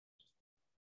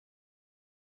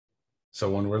So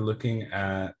when we're looking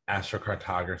at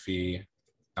astrocartography,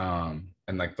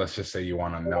 and like let's just say you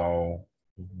want to know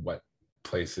what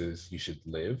places you should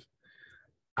live,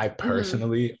 I Mm-hmm.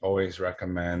 personally always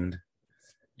recommend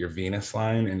your Venus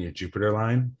line and your Jupiter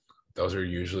line. Those are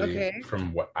usually, Okay.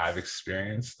 from what I've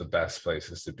experienced, the best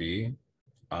places to be.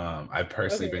 I've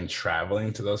personally been Okay.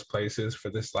 traveling to those places for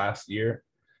this last year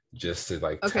just to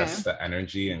like Okay. test the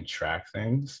energy and track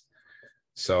things.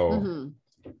 So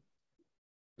Mm-hmm.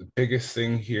 the biggest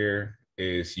thing here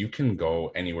is you can go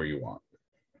anywhere you want.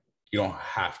 You don't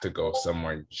have to go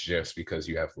somewhere just because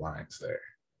you have lines there.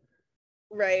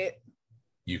 Right.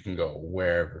 You can go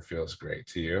wherever feels great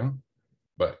to you.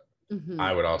 But Mm-hmm.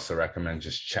 I would also recommend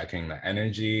just checking the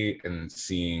energy and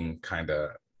seeing kind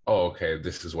of, oh, okay,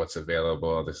 this is what's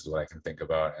available. This is what I can think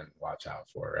about and watch out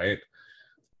for, right?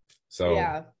 So,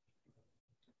 Yeah.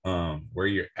 where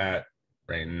you're at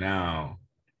right now,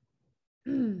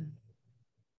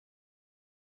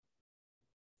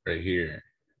 right here,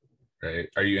 right?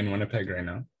 Are you in Winnipeg right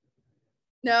now?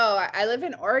 No, I live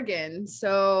in Oregon.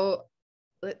 So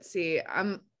let's see.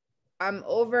 I'm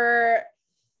over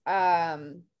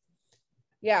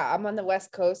yeah, I'm on the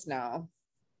West Coast now.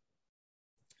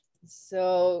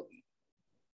 So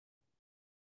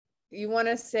you want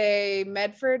to say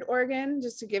Medford, Oregon,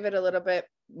 just to give it a little bit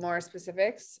more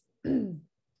specifics?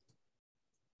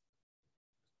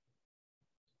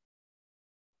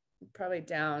 Probably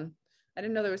down. I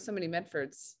didn't know there was so many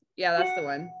Medfords. Yeah, that's the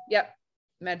one. Yep.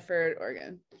 Medford,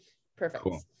 Oregon. Perfect.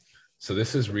 Cool. So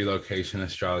this is relocation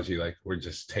astrology. Like we're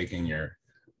just taking your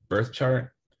birth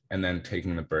chart and then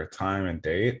taking the birth time and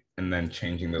date and then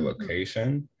changing the Mhm.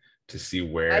 location to see I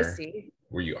where see.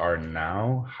 you are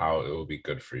now, how it will be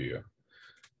good for you.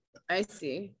 I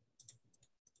see.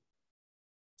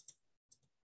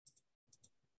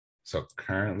 So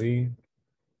currently,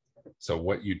 so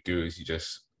what you do is you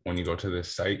just, when you go to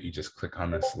this site, you just click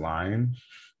on this line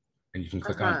and you can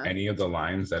click on Uh-huh. any of the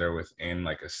lines that are within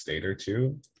like a state or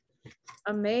two,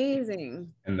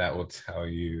 Amazing. and that will tell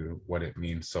you what it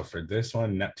means. So for this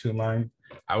one, Neptune line,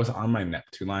 I was on my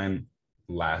Neptune line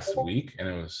last week and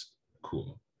it was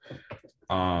cool.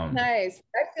 Um, Nice.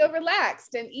 I feel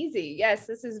relaxed and easy. Yes,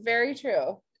 this is very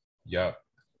true. yep.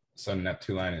 So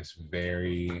Neptune line is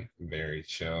very, very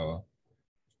chill.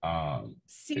 It,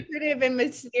 Secretive and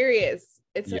mysterious.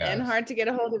 It's and yes. hard to get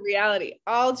a hold of reality.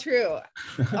 All true.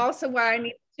 Also, why I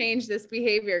need to change this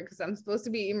behavior because I'm supposed to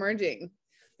be emerging.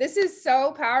 This is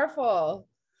so powerful.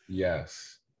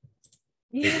 Yes.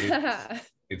 It, it's Yeah.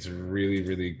 it's really,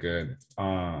 really good.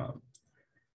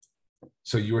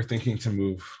 So you were thinking to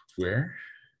move where?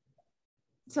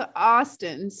 To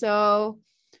Austin. So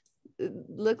it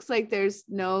looks like there's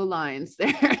no lines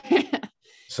there.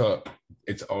 So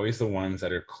it's always the ones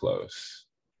that are close.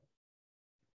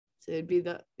 So it'd be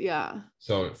yeah,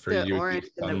 So for the you, it'd be orange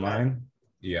and the red. Sunline.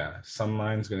 Yeah,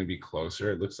 Sunline's going to be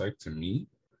closer, it looks like to me.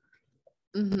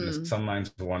 And the Mm-hmm.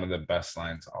 Sunline's one of the best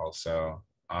lines also,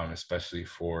 especially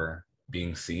for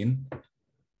being seen.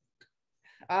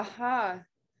 Aha.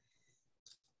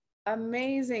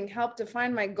 Amazing. Help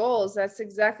define my goals. That's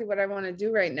exactly what I want to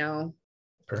do right now.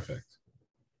 Perfect.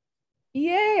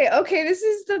 Yay. Okay, this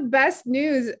is the best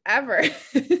news ever.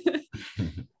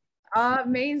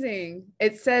 Amazing.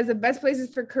 It says the best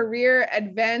places for career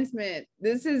advancement.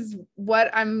 This is what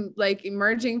I'm like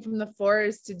emerging from the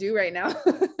forest to do right now.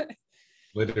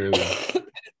 Literally.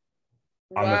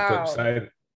 On the flip Wow. side,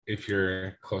 if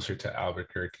you're closer to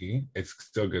Albuquerque, it's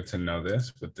still good to know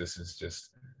this, but this is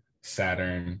just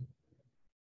Saturn.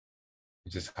 It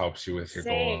just helps you with your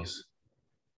Same. goals.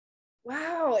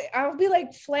 Wow. I'll be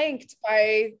like flanked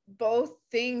by both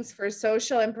things for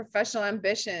social and professional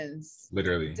ambitions.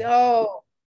 Literally. Dope.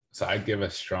 So I'd give a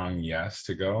strong yes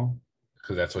to go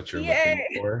because that's what you're looking Yay.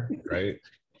 for, right?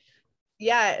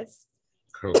 Yes.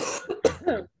 Cool. Good,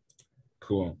 good.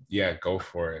 Cool. Yeah, go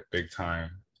for it. Big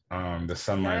time. The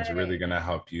sunline's really Nice. gonna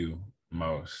help you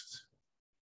most.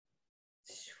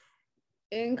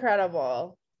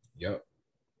 Incredible. Yep.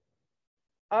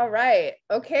 All right.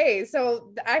 Okay.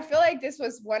 So I feel like this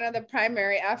was one of the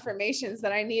primary affirmations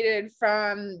that I needed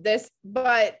from this,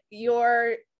 but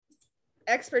your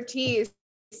expertise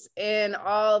in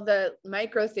all the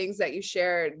micro things that you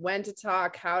shared, when to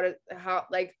talk, how,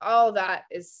 like all that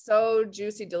is so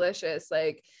juicy, delicious.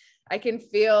 Like I can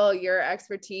feel your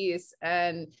expertise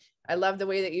and I love the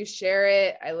way that you share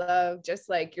it. I love just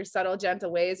like your subtle,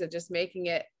 gentle ways of just making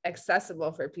it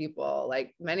accessible for people.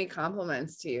 Like many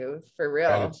compliments to you for real.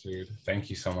 Gratitude. Thank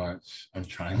you so much. I'm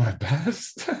trying my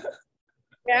best.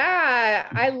 Yeah,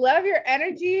 I love your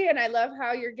energy and I love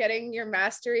how you're getting your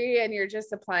mastery and you're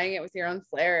just applying it with your own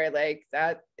flair. Like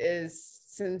that is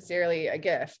sincerely a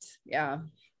gift. Yeah.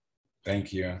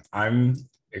 Thank you. I'm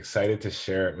excited to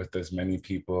share it with as many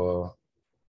people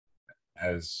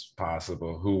as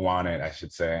possible who want it, I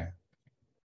should say.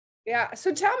 Yeah.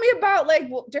 So tell me about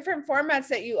like different formats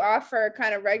that you offer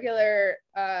kind of regular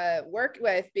work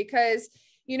with, because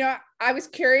I was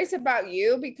curious about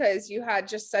you because you had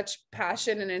just such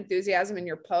passion and enthusiasm in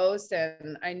your post,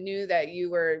 and I knew that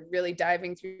you were really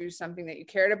diving through something that you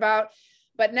cared about.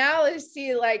 But now let's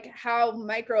see like how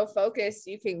micro focused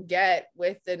you can get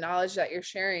with the knowledge that you're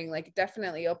sharing. Like it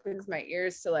definitely opens my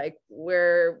ears to like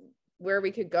where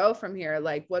we could go from here.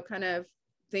 Like what kind of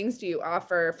things do you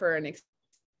offer for an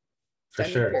For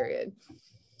extended sure. period?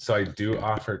 So I do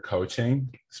offer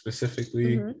coaching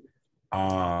specifically. Mm-hmm.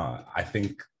 I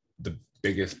think the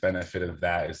biggest benefit of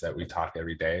that is that we talk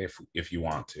every day if you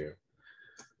want to.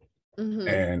 Mm-hmm.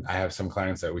 And I have some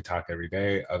clients that we talk every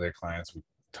day, other clients we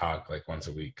talk like once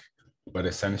a week. But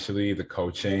essentially the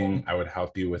coaching, I would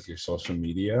help you with your social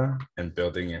media and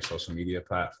building your social media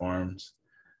platforms.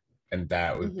 And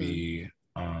that would be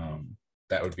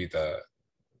the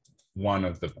one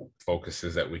of the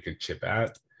focuses that we could chip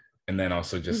at. And then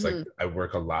also just like I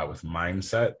work a lot with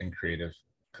mindset and creative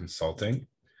consulting.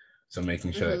 So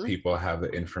making sure that people have the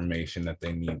information that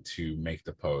they need to make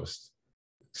the post,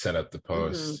 set up the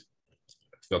post,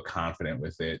 feel confident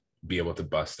with it, be able to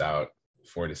bust out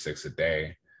 4 to 6 a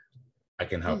day. I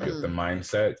can help you with the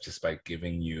mindset just by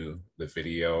giving you the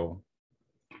video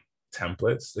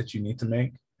templates that you need to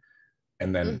make.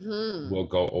 And then we'll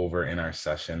go over in our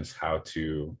sessions how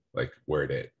to like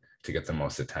word it to get the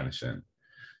most attention.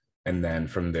 And then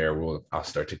from there, I'll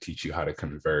start to teach you how to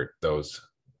convert those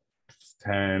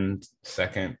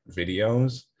 10-second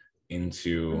videos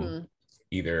into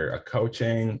either a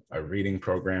coaching, a reading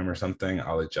program or something.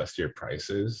 I'll adjust your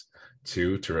prices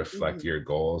to reflect your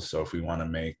goals. So if we want to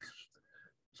make,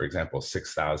 for example,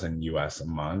 6,000 US a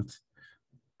month,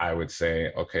 I would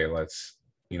say, okay, let's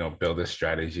build a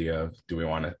strategy of, do we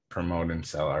want to promote and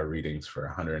sell our readings for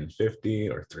 150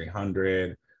 or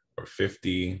 300 or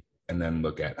 50, and then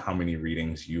look at how many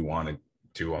readings you want to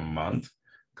do a month,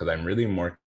 because I'm really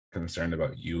more concerned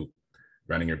about you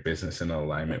running your business in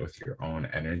alignment with your own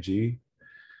energy.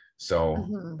 So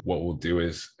what we'll do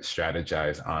is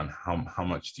strategize on how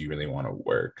much do you really want to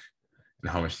work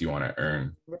and how much do you want to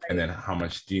earn, and then how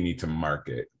much do you need to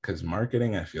market, because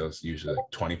marketing I feel is usually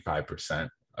like 25%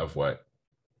 of what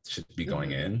should be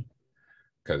going in,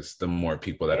 because the more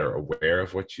people that are aware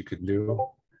of what you could do.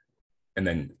 And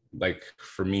then like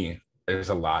for me, there's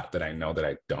a lot that I know that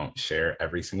I don't share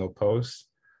every single post,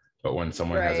 but when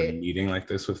someone has a meeting like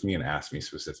this with me and asks me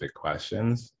specific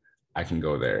questions, I can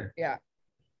go there. Yeah.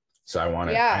 So I want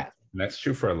to, that's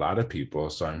true for a lot of people.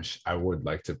 So I would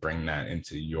like to bring that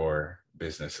into your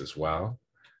business as well,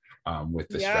 with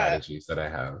the strategies that I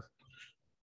have.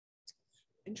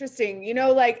 Interesting.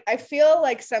 Like I feel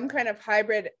like some kind of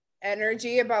hybrid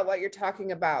energy about what you're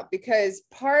talking about, because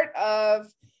part of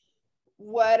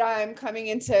what I'm coming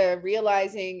into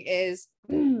realizing is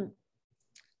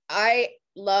I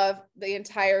love the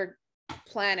entire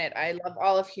planet. I love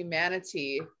all of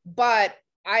humanity, but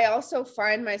I also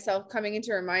find myself coming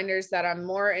into reminders that I'm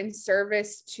more in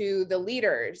service to the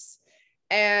leaders,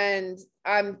 and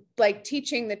I'm like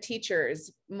teaching the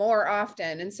teachers more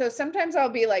often. And so sometimes I'll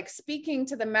be like speaking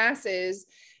to the masses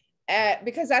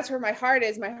because that's where my heart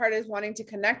is. My heart is wanting to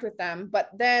connect with them. But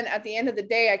then at the end of the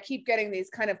day, I keep getting these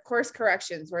kind of course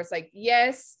corrections where it's like,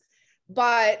 yes,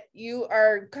 but you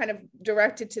are kind of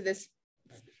directed to this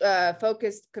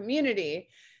focused community.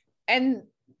 And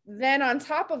then on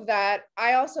top of that,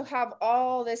 I also have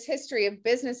all this history of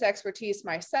business expertise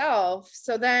myself.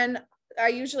 So then I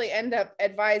usually end up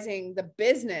advising the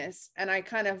business, and I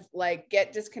kind of like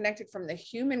get disconnected from the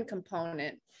human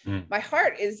component. My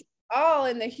heart is all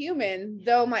in the human,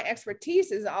 though my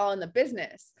expertise is all in the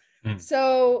business.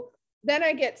 So then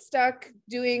I get stuck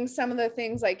doing some of the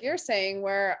things like you're saying,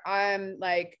 where I'm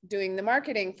like doing the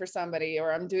marketing for somebody,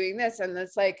 or I'm doing this, and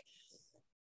it's like,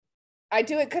 I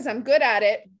do it because I'm good at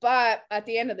it, but at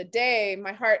the end of the day,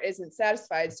 my heart isn't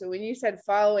satisfied. So when you said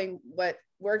following what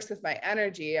works with my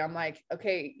energy, I'm like,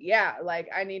 okay, yeah, like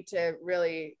I need to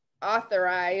really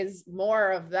authorize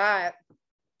more of that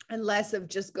and less of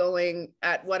just going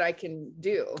at what I can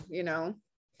do,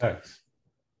 Thanks.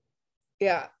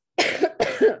 Yeah.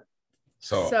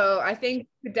 So I think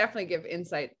could definitely give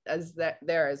insight as that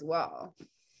there as well.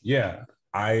 Yeah,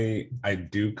 I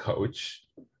do coach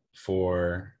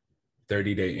for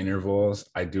 30-day intervals.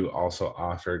 I do also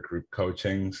offer group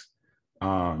coachings.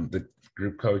 The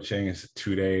Group coaching is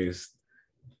 2 days.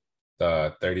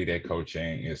 The 30-day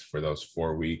coaching is for those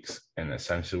 4 weeks. And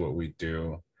essentially what we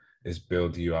do is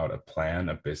build you out a plan,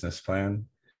 a business plan.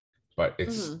 But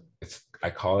it's I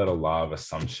call it a law of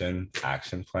assumption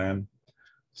action plan.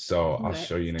 So I'll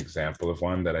show you an example of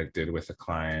one that I did with a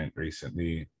client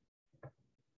recently.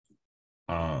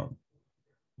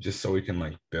 Just so we can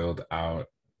like build out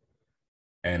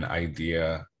an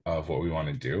idea of what we want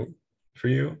to do for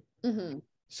you.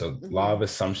 So law of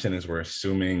assumption is we're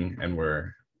assuming and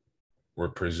we're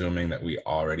presuming that we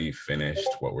already finished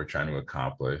what we're trying to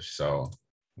accomplish. So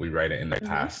we write it in the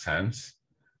past tense,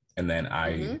 and then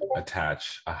I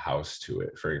attach a house to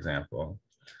it, for example.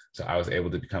 So I was able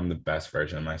to become the best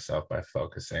version of myself by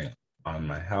focusing on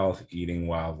my health, eating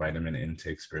well, vitamin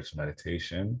intake, spiritual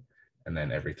meditation, and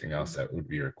then everything else that would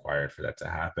be required for that to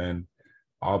happen,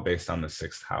 all based on the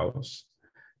 6th house.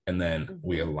 And then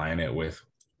we align it with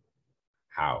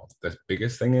how. The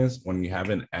biggest thing is when you have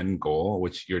an end goal,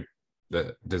 which you're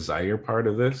the desire part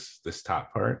of this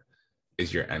top part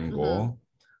is your end goal.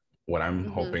 What I'm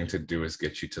hoping to do is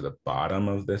get you to the bottom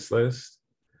of this list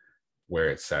where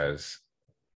it says,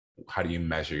 how do you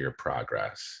measure your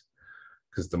progress?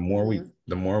 Because the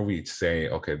more we say,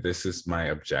 okay, this is my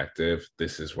objective,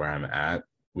 this is where I'm at,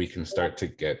 we can start to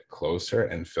get closer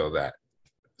and fill that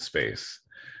space.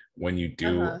 When you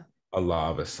do a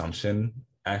law of assumption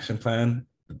action plan,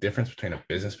 the difference between a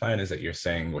business plan is that you're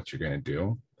saying what you're going to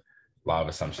do. Law of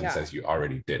assumption says you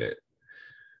already did it.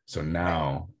 So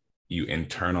now you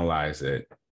internalize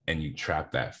it and you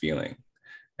trap that feeling.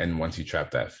 And once you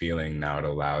trap that feeling, now it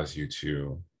allows you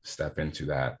to step into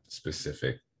that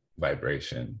specific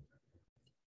vibration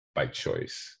by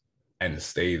choice and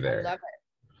stay there. I love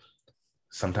it.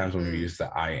 Sometimes when we use the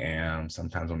I am,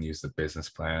 sometimes when we use the business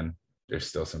plan, there's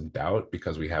still some doubt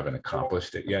because we haven't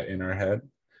accomplished it yet in our head.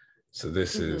 So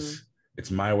this is, it's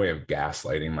my way of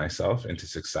gaslighting myself into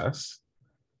success.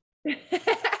 I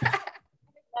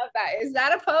love that. Is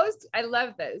that a post? I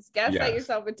love this. Gaslight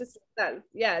yourself into success.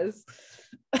 Yes.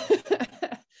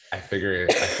 I figure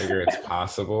it's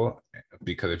possible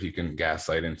because if you can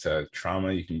gaslight into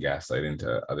trauma, you can gaslight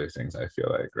into other things, I feel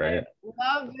like, right?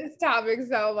 I love this topic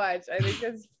so much. I think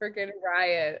it's freaking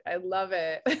riot. I love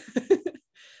it.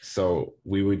 So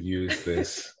we would use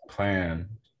this plan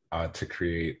to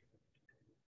create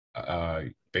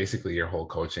basically your whole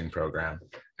coaching program.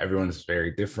 Everyone's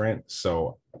very different.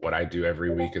 So what I do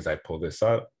every week is I pull this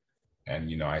up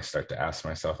and, I start to ask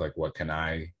myself, like, what can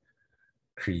I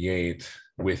create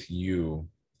with you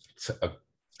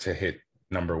to hit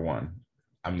number one?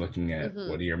 I'm looking at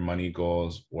what are your money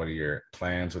goals? What are your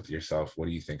plans with yourself? What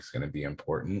do you think is going to be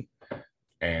important?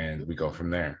 And we go from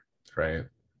there, right?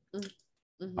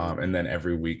 And then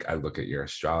every week I look at your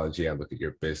astrology, I look at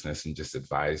your business and just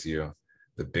advise you.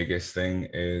 The biggest thing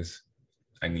is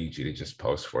I need you to just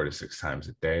post 4 to 6 times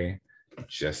a day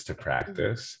just to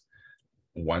practice.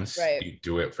 Once you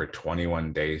do it for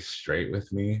 21 days straight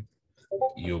with me,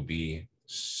 you'll be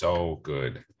so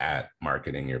good at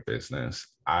marketing your business.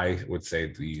 I would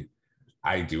say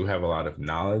I do have a lot of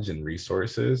knowledge and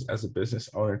resources as a business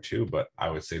owner too, but I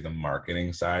would say the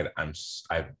marketing side,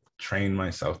 I've trained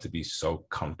myself to be so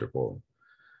comfortable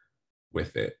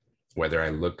with it. Whether I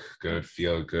look good,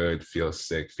 feel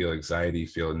sick, feel anxiety,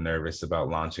 feel nervous about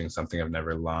launching something I've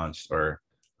never launched, or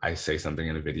I say something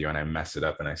in a video and I mess it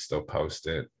up and I still post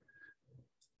it.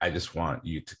 I just want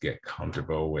you to get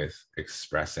comfortable with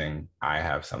expressing, I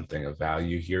have something of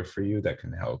value here for you that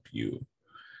can help you.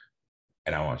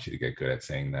 And I want you to get good at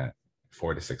saying that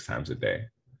 4 to 6 times a day.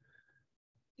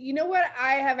 You know what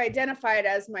I have identified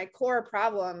as my core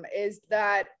problem is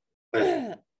that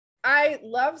I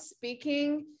love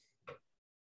speaking.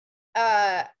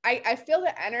 I feel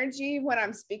the energy when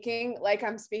I'm speaking, like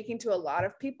I'm speaking to a lot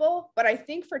of people, but I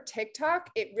think for TikTok,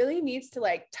 it really needs to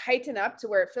like tighten up to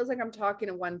where it feels like I'm talking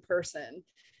to one person.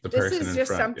 This is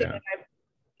just something that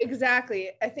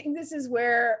exactly. I think this is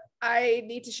where I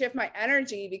need to shift my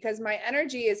energy because my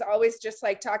energy is always just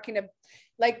like talking to,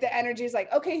 like the energy is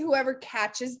like, okay, whoever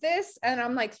catches this, and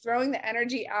I'm like throwing the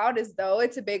energy out as though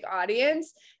it's a big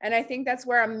audience. And I think that's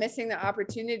where I'm missing the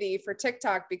opportunity for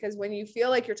TikTok, because when you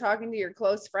feel like you're talking to your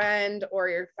close friend or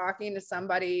you're talking to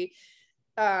somebody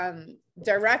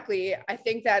directly, I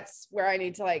think that's where I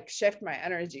need to like shift my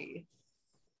energy.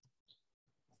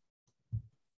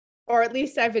 Or at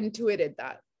least I've intuited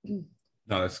that. No,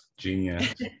 that's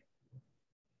genius.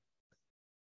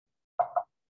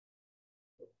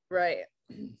 Right.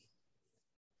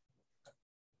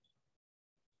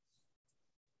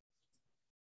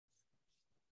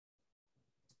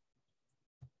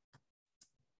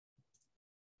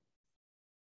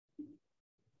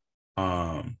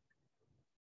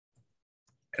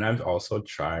 And I've also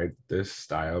tried this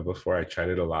style before. I tried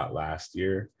it a lot last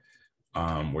year,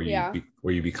 Yeah.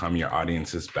 where you become your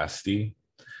audience's bestie.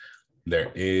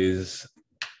 There is,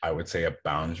 I would say, a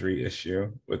boundary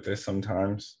issue with this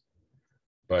sometimes,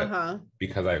 but Uh-huh.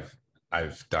 because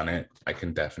I've done it, I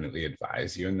can definitely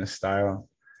advise you in this style.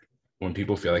 When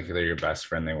people feel like they're your best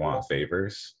friend, they want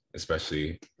favors,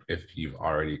 especially if you've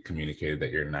already communicated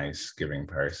that you're a nice, giving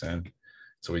person.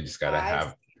 So we just gotta I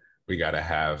have we gotta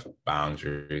have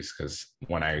boundaries, because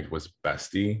when I was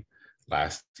bestie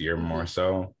last year more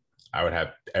so, I would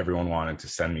have everyone wanted to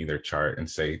send me their chart and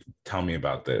say, tell me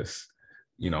about this.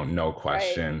 No right.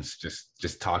 questions,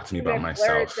 just talk to me Because about I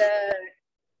blurred myself. the,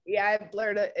 yeah, I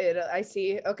blurred it. I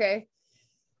see. Okay. Yeah,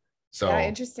 So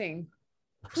interesting.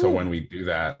 so Whew. when we do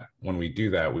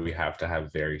that, we have to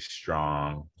have very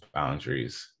strong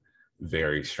boundaries,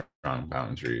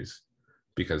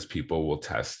 because people will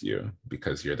test you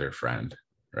because you're their friend,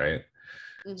 right?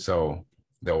 Mhm. So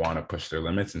they'll want to push their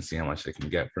limits and see how much they can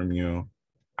get from you.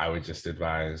 I would just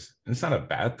advise, and it's not a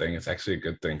bad thing, it's actually a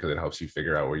good thing, because it helps you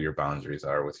figure out where your boundaries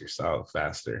are with yourself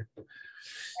faster.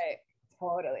 Right.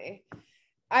 Totally.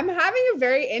 I'm having a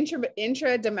very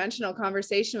intra-dimensional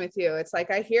conversation with you. It's like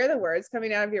I hear the words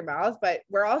coming out of your mouth, but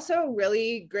we're also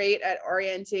really great at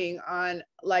orienting on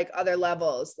like other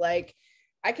levels. Like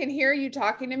I can hear you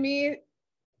talking to me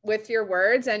with your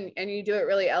words, and you do it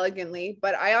really elegantly,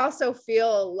 but I also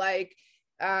feel like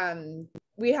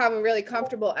we have a really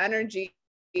comfortable energy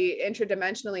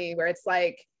interdimensionally where it's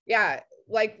like, yeah,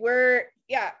 like we're,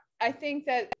 yeah, I think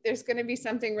that there's going to be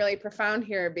something really profound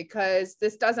here, because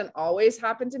this doesn't always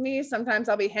happen to me. Sometimes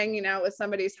I'll be hanging out with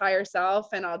somebody's higher self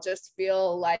and I'll just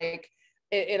feel like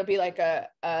it'll be like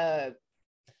a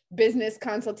business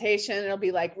consultation. It'll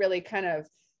be like really kind of,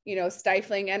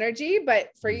 stifling energy. But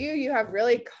for you, you have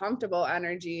really comfortable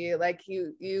energy. Like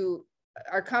you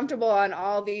are comfortable on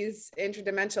all these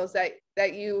interdimensionals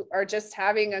that you are just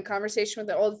having a conversation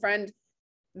with an old friend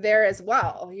there as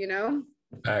well, and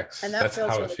X, that that's feels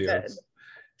how it really good. feels.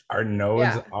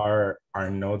 Yeah. Our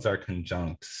nodes are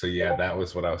conjunct. So yeah, that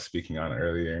was what I was speaking on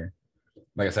earlier.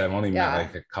 Like I said, I've only met Yeah.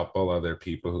 like a couple other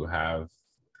people who have,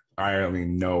 I only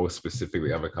know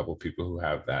specifically of a couple people who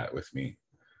have that with me.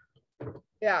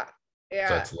 Yeah. So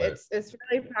Yeah. it's lit. It's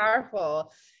really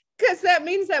powerful, because that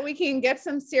means that we can get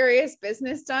some serious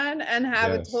business done and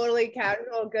have a Yes. totally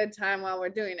casual good time while we're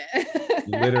doing it.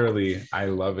 Literally, I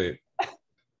love it.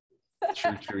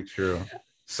 True, true, true.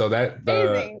 So that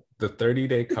Amazing. the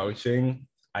 30-day coaching,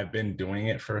 I've been doing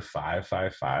it for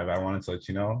 555. I wanted to let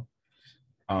you know.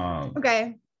 Um,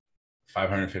 Okay.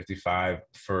 555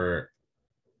 for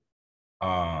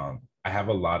I have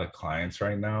a lot of clients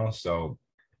right now, so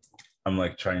I'm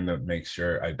like trying to make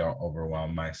sure I don't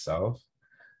overwhelm myself.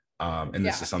 And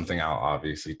this is Yeah. something I'll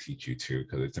obviously teach you too,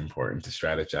 because it's important to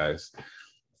strategize.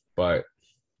 But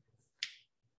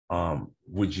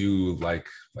would you like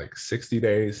 60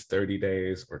 days, 30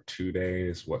 days, or 2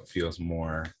 days? What feels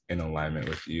more in alignment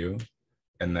with you?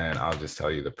 And then I'll just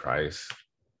tell you the price.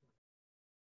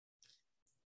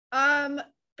 Um,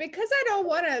 because I don't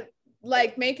want to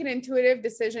like make an intuitive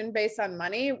decision based on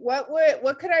money, what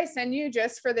could I send you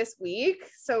just for this week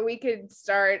so we could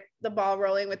start the ball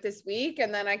rolling with this week,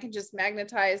 and then I can just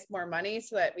magnetize more money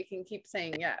so that we can keep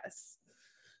saying yes.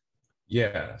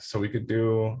 Yeah, so we could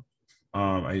do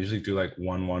I usually do like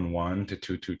 111 to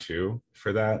 222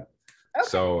 for that. Okay.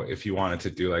 So if you wanted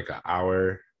to do like an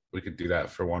hour, we could do that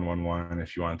for 111.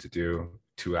 If you wanted to do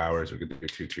 2 hours, we could do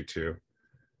 222.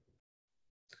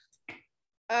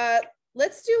 Uh,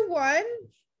 let's do one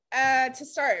to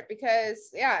start, because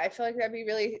yeah, I feel like that'd be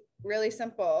really, really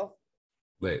simple.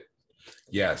 Lit.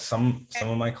 Yeah, some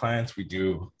of my clients, we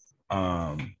do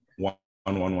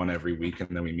 111 every week,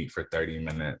 and then we meet for 30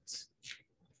 minutes,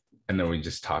 and then we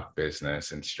just talk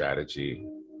business and strategy.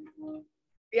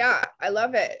 Yeah, I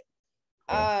love it.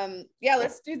 Cool. Yeah,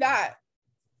 let's do that.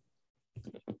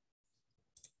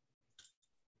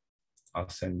 I'll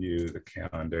send you the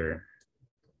calendar.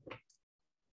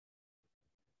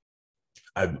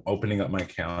 I'm opening up my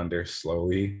calendar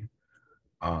slowly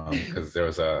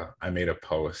because I made a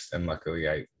post, and luckily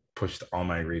I pushed all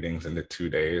my readings into 2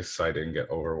 days so I didn't get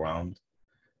overwhelmed.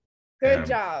 Good And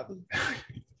job.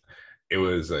 it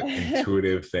was an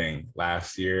intuitive thing.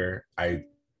 Last year I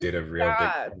did a real big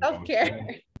Yeah, self-care.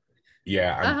 promotion.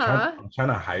 Yeah, Uh-huh. I'm trying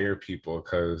to hire people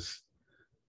because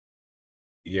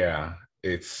yeah,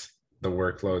 it's the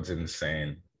workload's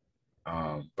insane.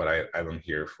 But I'm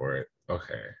here for it.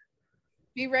 Okay.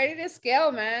 Be ready to scale,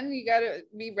 man. You got to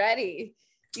be ready.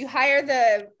 You hire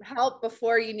the help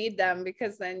before you need them,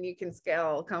 because then you can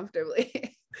scale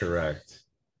comfortably. Correct.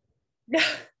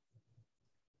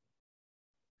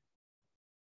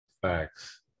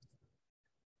 Facts.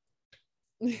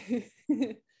 Okay.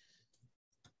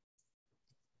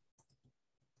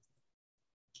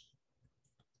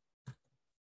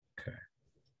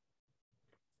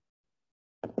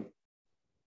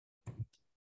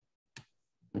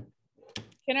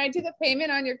 Can I do the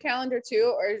payment on your calendar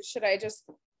too, or should I just?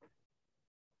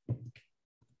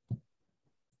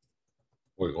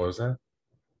 Wait, what was that?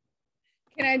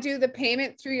 Can I do the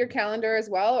payment through your calendar as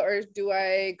well, or do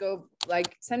I go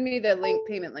like send me the link,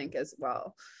 payment link as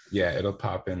well? Yeah, it'll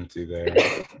pop into there.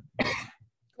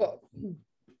 Cool.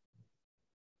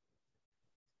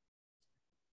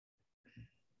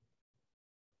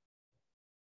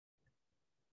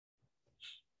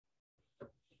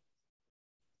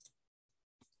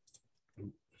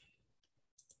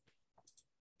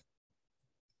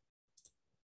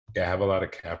 Yeah, I have a lot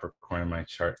of Capricorn in my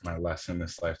chart. My lesson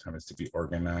this lifetime is to be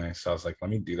organized. So I was like, let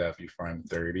me do that before I'm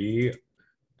 30.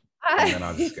 And then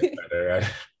I'll just get better at it.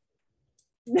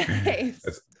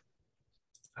 Nice.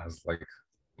 I was like,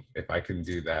 if I can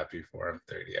do that before I'm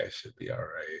 30, I should be all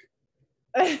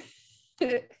right.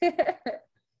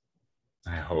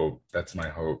 I hope. That's my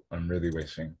hope. I'm really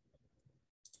wishing.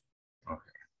 Okay.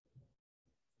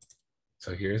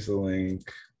 So here's the link.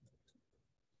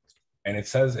 And it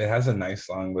says it has a nice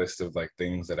long list of like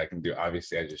things that I can do.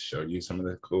 Obviously, I just showed you some of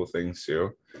the cool things too,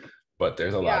 but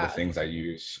there's a lot of things I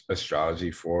use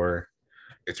astrology for.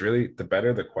 It's really, the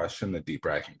better the question, the deeper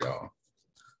I can go.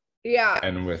 Yeah.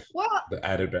 And with the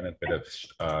added benefit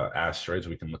of asteroids,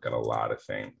 we can look at a lot of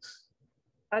things.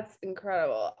 That's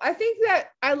incredible. I think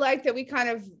that I like that we kind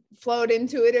of flowed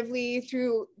intuitively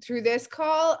through this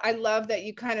call. I love that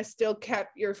you kind of still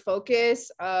kept your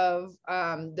focus of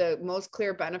the most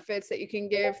clear benefits that you can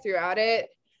give throughout it.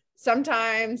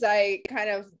 Sometimes I kind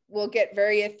of will get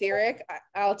very etheric.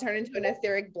 I'll turn into an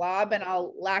etheric blob and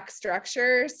I'll lack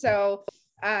structure. So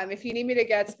if you need me to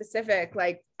get specific,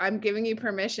 like I'm giving you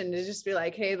permission to just be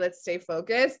like, hey, let's stay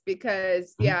focused,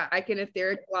 because yeah, I can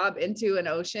etheric blob into an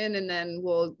ocean and then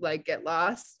we'll like get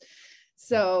lost.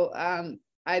 So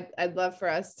I'd love for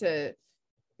us to,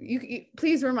 you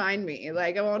please remind me,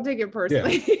 like I won't take it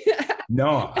personally. Yeah.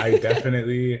 No, I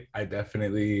definitely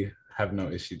have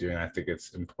no issue doing it. I think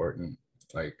it's important.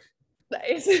 Like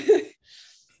Nice.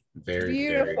 Very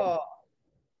beautiful. Very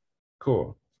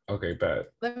cool. Okay,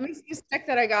 bet. Let me just check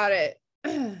that I got it.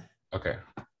 Okay.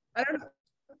 I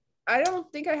don't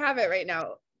think I have it right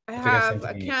now. I can't.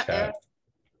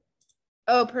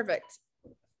 Oh, perfect.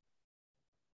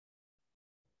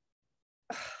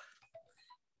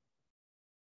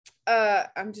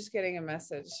 I'm just getting a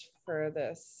message for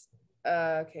this.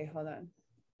 Okay, hold on.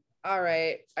 All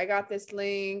right, I got this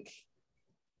link.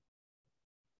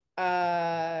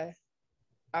 All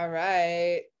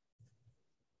right.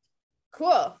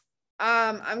 Cool.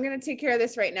 I'm gonna take care of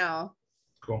this right now.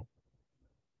 Cool.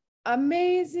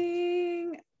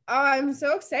 Amazing. Oh, I'm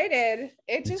so excited.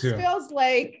 It just feels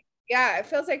like, yeah, it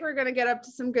feels like we're gonna get up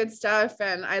to some good stuff.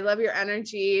 And I love your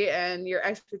energy and your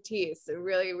expertise. I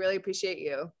really, really appreciate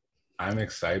you. I'm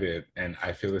excited, and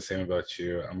I feel the same about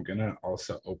you. I'm gonna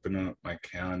also open up my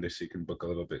calendar so you can book a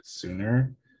little bit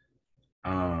sooner.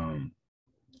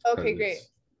 Okay, great.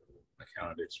 My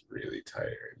calendar is really tight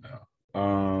right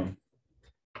now.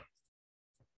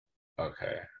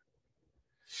 Okay.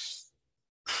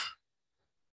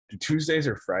 Do Tuesdays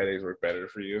or Fridays work better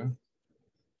for you?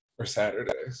 Or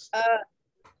Saturdays?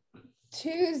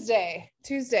 Tuesday.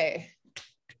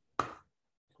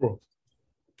 Cool.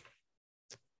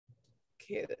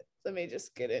 Okay, let me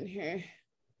just get in here.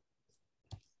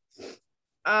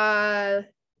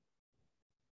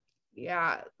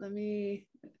 Yeah, let me,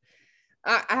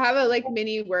 I have a like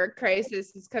mini work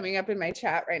crisis is coming up in my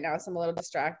chat right now, so I'm a little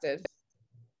distracted.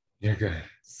 You're good.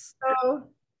 So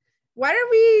why don't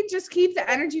we just keep the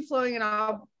energy flowing, and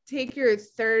I'll take your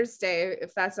Thursday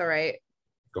if that's all right.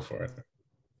 Go for it.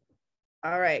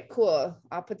 All right, cool.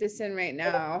 I'll put this in right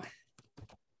now.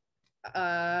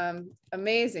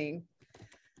 Amazing.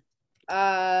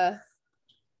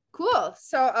 Cool.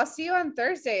 So I'll see you on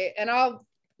Thursday, and I'll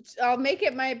make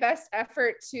it my best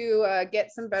effort to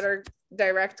get some better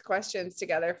direct questions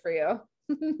together for you.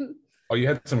 Oh, you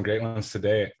had some great ones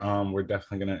today. We're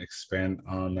definitely going to expand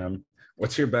on them.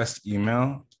 What's your best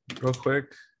email, real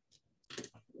quick?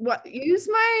 What? Use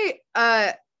my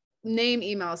name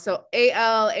email. So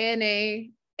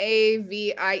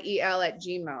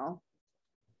ALANAAVIEL@gmail.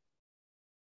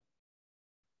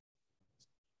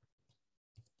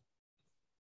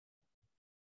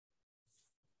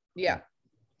 Yeah.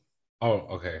 Oh,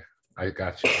 okay. I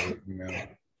got your email.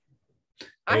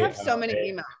 I have so many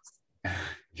emails.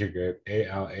 You're good.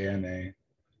 ALANA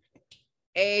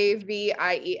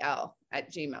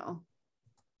aviel@gmail.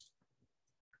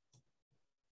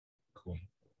 Cool.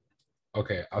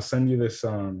 Okay, I'll send you this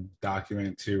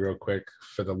document too real quick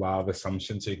for the law of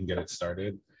assumption so you can get it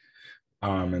started.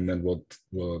 And then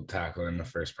we'll tackle in the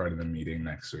first part of the meeting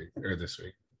next week or this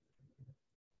week.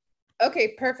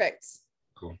 Okay, perfect.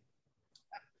 Cool.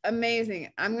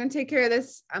 Amazing. I'm going to take care of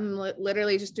this. I'm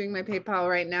literally just doing my PayPal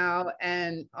right now,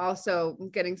 and also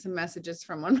getting some messages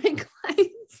from one of my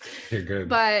clients. You're good.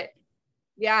 But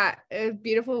yeah, a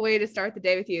beautiful way to start the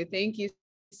day with you. Thank you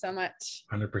so much.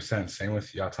 100%. Same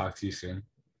with you. I'll talk to you soon.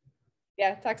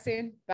 Yeah, talk soon. Bye.